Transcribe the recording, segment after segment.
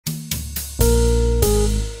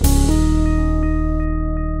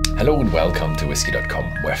Hello and welcome to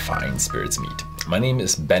Whisky.com, where fine spirits meet. My name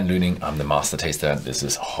is Ben Luening, I'm the master taster. This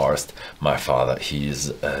is Horst, my father. He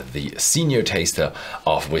is the senior taster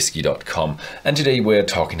of Whisky.com. And today we're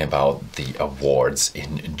talking about the awards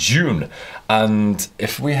in June. And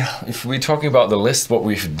if we're talking about the list, what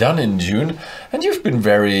we've done in June, and you've been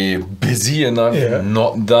very busy and I've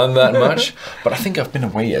not done that much, but I think I've been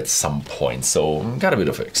away at some point, so I've got a bit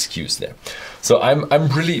of an excuse there. So I'm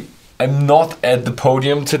not at the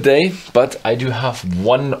podium today, but I do have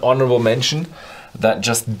one honorable mention that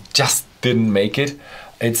just didn't make it.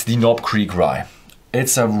 It's the Knob Creek Rye.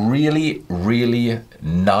 It's a really, really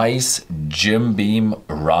nice Jim Beam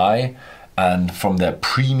rye, and from their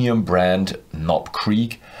premium brand Knob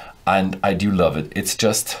Creek, and I do love it. It's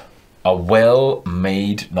just a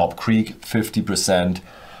well-made Knob Creek, 50%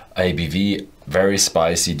 ABV, very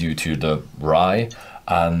spicy due to the rye,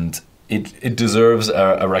 and it deserves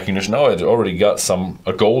a recognition. Oh, it already got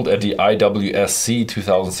a gold at the IWSC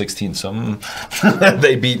 2016. So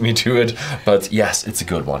they beat me to it, but yes, it's a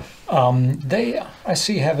good one. I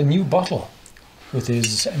see, have a new bottle with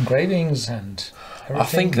these engravings and everything. I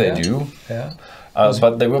think they do. Yeah.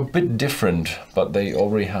 But they were a bit different. But they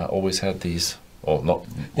already always had these. Or not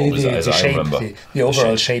always, as I remember. The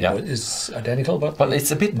overall shape is identical, but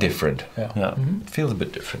it's a bit different. Yeah. It feels a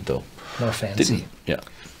bit different though. More fancy. Yeah.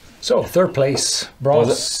 So, third place,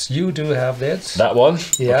 Bros, you do have that. That one?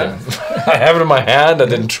 Yeah. Okay. I have it in my hand, I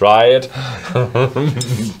didn't try it.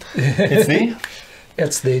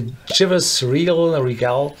 It's the Chivas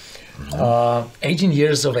Regal, 18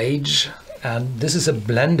 years of age, and this is a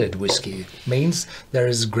blended whiskey. Means there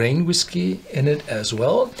is grain whiskey in it as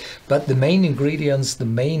well, but the main ingredients, the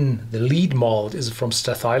lead malt is from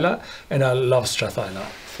Strathyla, and I love Strathyla.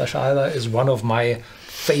 Strathyla is one of my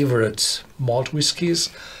favorite malt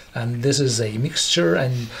whiskies. And this is a mixture,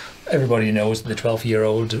 and everybody knows the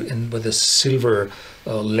 12-year-old with a silver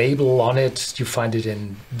label on it. You find it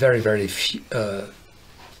in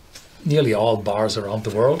nearly all bars around the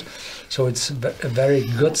world. So it's a very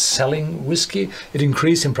good selling whiskey. It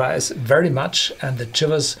increased in price very much, and the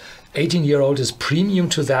Chivas 18-year-old is premium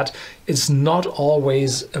to that. It's not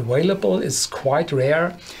always available. It's quite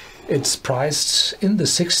rare. It's priced in the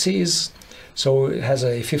 60s. So it has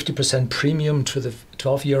a 50% premium to the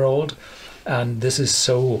 12-year-old, and this is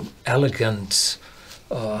so elegant,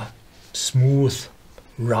 smooth,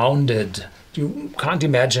 rounded. You can't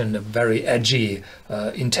imagine a very edgy,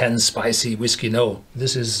 intense, spicy whiskey. No,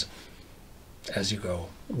 this is, as you go,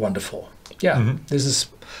 wonderful. Yeah, This is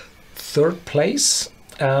third place,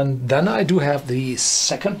 and then I do have the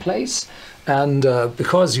second place, and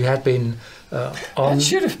because you had been on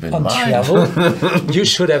travel, you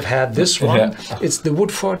should have had this one. Yeah. It's the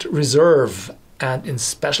Woodford Reserve, and in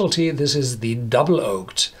specialty, this is the double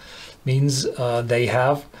oaked. Means they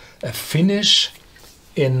have a finish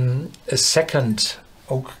in a second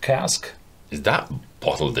oak cask. Is that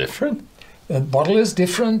bottle different? The bottle is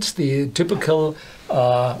different. The typical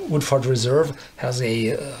Woodford Reserve has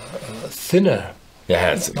a thinner.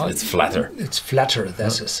 Yeah, it's flatter. It's flatter,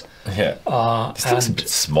 this is. Yeah. This looks a bit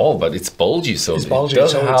small, but it's bulgy, so it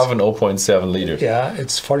does have an 0.7 liter. Yeah,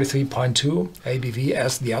 it's 43.2 ABV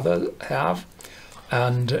as the other have.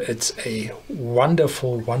 And it's a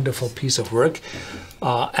wonderful, wonderful piece of work.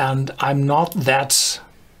 And I'm not that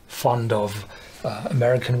fond of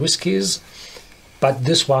American whiskies, but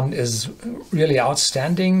this one is really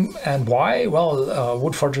outstanding. And why? Well,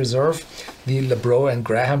 Woodford Reserve, the LeBrow and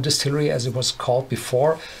Graham distillery, as it was called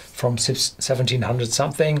before, from 1700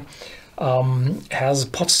 something, has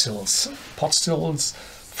pot stills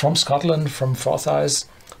from Scotland, from Forsyth,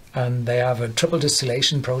 and they have a triple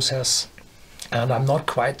distillation process. And I'm not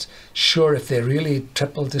quite sure if they really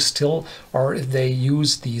triple distill or if they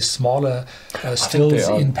use the smaller stills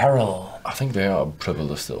in parallel. I think they are triple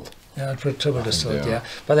distilled. Yeah, triple distilled, yeah.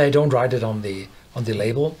 But they don't write it on the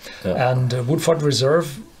label. Yeah. And Woodford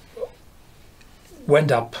Reserve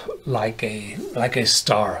went up like a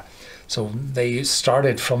star. So they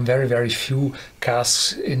started from very, very few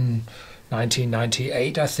casks in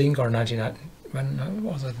 1998, I think, or 1990. When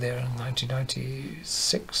was it there?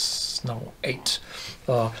 1996? No, 8.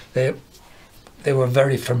 They were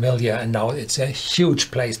very familiar, and now it's a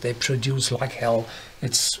huge place. They produce like hell.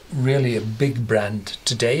 It's really a big brand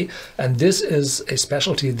today, and this is a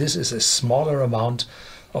specialty. This is a smaller amount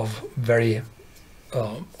of very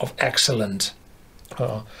of excellent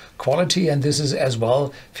quality, and this is as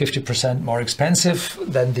well 50% more expensive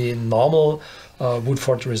than the normal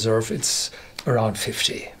Woodford Reserve. It's around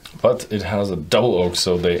 50. But it has a double oak,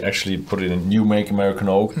 so they actually put it in new make American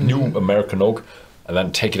oak, new American oak, and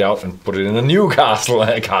then take it out and put it in a new cask.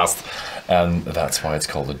 And that's why it's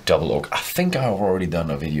called a double oak. I think I've already done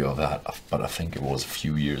a video of that, but I think it was a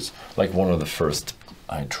few years, like one of the first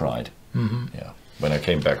I tried. Yeah, when I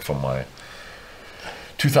came back from my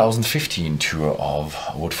 2015 tour of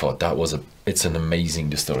Woodford. It's an amazing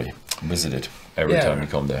distillery. Visit it every time you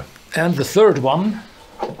come there. And the third one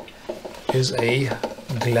is a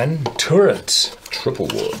Glenturret Triple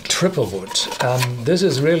wood. And this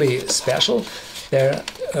is really special.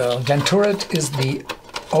 Glenturret is the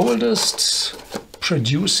oldest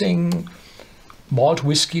producing malt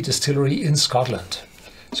whiskey distillery in Scotland.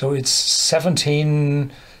 So it's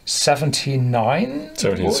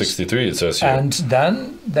 1763 it says here. And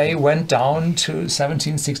then they went down to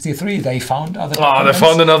 1763. They found other documents. They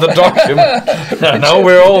found another document. Now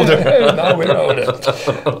we're older. Now we're older.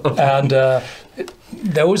 And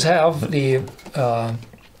those have the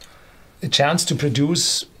chance to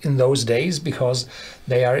produce in those days because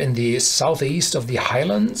they are in the southeast of the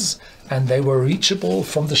Highlands and they were reachable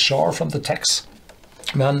from the shore, from the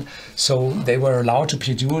taxman. So they were allowed to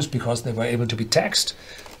produce because they were able to be taxed.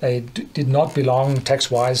 They did not belong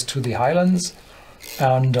tax-wise to the Highlands.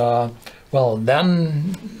 And well,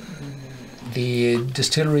 then the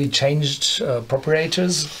distillery changed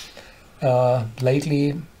proprietors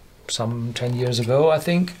lately, some 10 years ago, I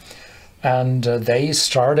think. And they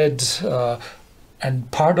started,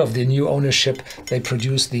 and part of the new ownership, they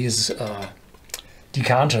produced these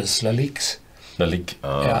decanters, Laliques.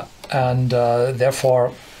 Yeah, and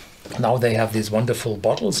therefore, now they have these wonderful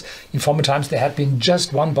bottles. In former times, there had been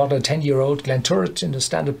just one bottle, a 10-year-old Glenturret in a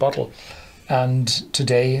standard bottle. And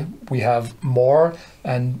today we have more,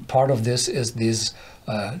 and part of this is this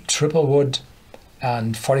triple wood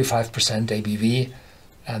and 45% ABV.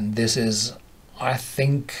 And this is, I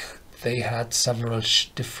think, they had several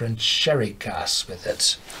different sherry casks with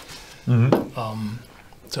it.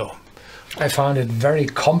 So I found it very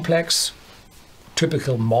complex,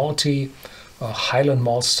 typical malty, Highland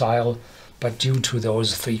malt style, but due to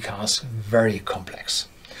those three casks, very complex.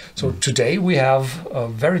 So today we have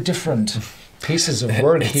very different pieces of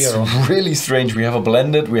work here. It's really strange. We have a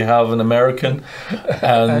blended, we have an American,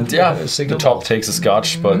 and yeah, the top takes a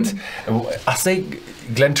Scotch. But I think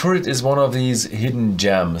Glenturret is one of these hidden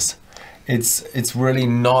gems. It's really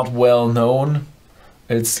not well known.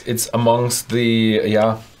 It's amongst the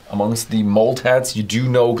malt heads. You do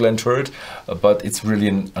know Glenturret, but it's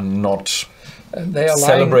really not they are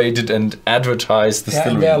celebrated and advertised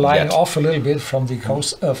distillery. They are lying off a little bit from the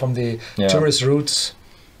coast, from the tourist routes.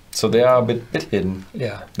 So they are a bit hidden.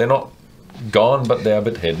 Yeah, they're not gone, but they are a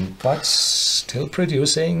bit hidden. But still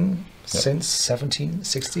producing since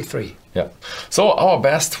 1763. Yeah. So our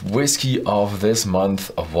best whiskey of this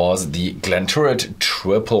month was the Glenturret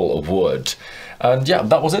Triple Wood. And yeah,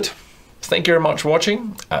 that was it. Thank you very much for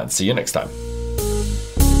watching and see you next time.